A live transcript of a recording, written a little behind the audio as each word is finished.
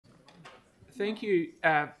thank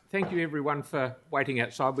you everyone for waiting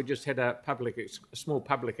outside. We just had a small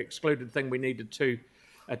public excluded thing we needed to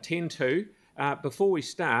attend to. Before we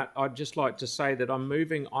start, I'd just like to say that I'm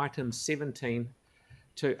moving item 17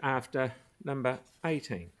 to after number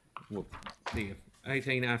 18. Well,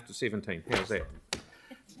 18 after 17. How's that?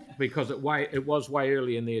 Because it was way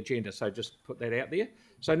early in the agenda, so just put that out there.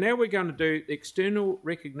 So now we're going to do external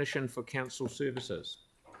recognition for council services.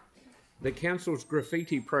 The council's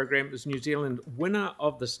graffiti program is New Zealand winner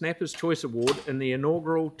of the Snapper's Choice Award in the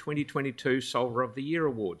inaugural 2022 Solver of the Year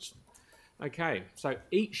Awards. Okay, so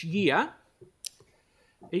each year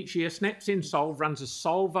Snap Send Solve runs a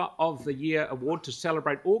Solver of the Year Award to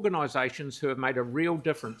celebrate organisations who have made a real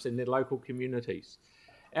difference in their local communities.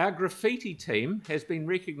 Our graffiti team has been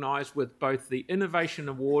recognised with both the Innovation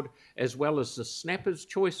Award as well as the Snapper's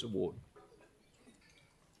Choice Award.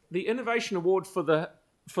 The Innovation Award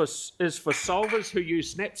is for solvers who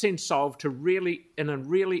use Snap Send Solve in a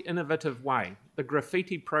really innovative way. The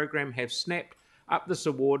graffiti program have snapped up this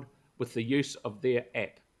award with the use of their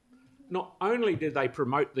app. Not only do they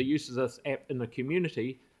promote the use of this app in the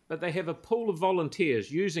community, but they have a pool of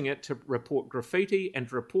volunteers using it to report graffiti and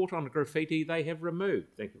to report on graffiti they have removed.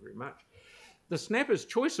 Thank you very much. The Snapper's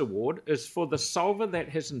Choice Award is for the solver that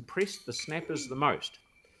has impressed the snappers the most.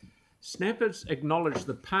 Snappers acknowledged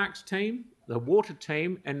the parks team, the water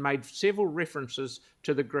team, and made several references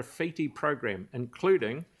to the graffiti program,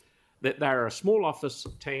 including that they are a small office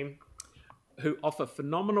team who offer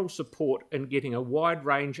phenomenal support in getting a wide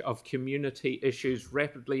range of community issues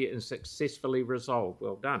rapidly and successfully resolved.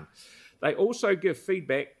 Well done. They also give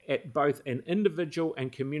feedback at both an individual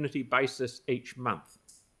and community basis each month.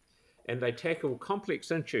 And they tackle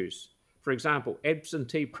complex issues. For example,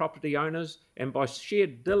 absentee property owners, and by sheer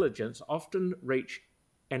diligence often reach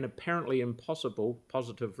an apparently impossible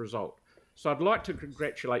positive result. So I'd like to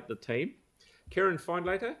congratulate the team. Karen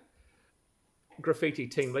Findlater, graffiti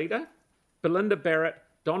team leader, Belinda Barrett,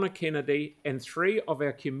 Donna Kennedy, and 3 of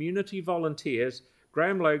our community volunteers,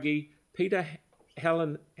 Graham Logie, Peter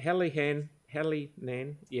Hallinan,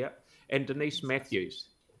 and Denise Matthews.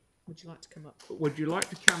 Would you like to come up? Would you like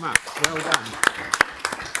to come up? Well done.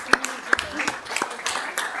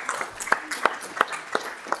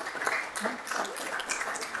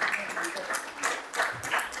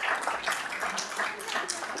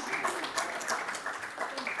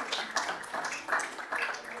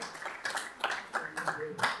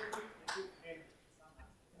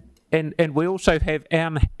 And we also have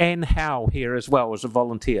Anne Howe here as well as a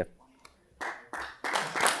volunteer.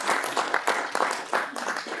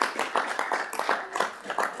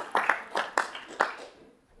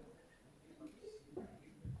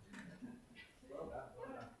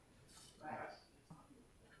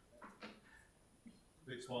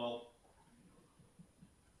 Big smile.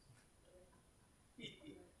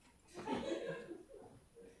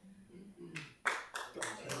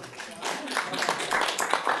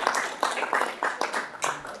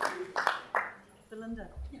 Belinda.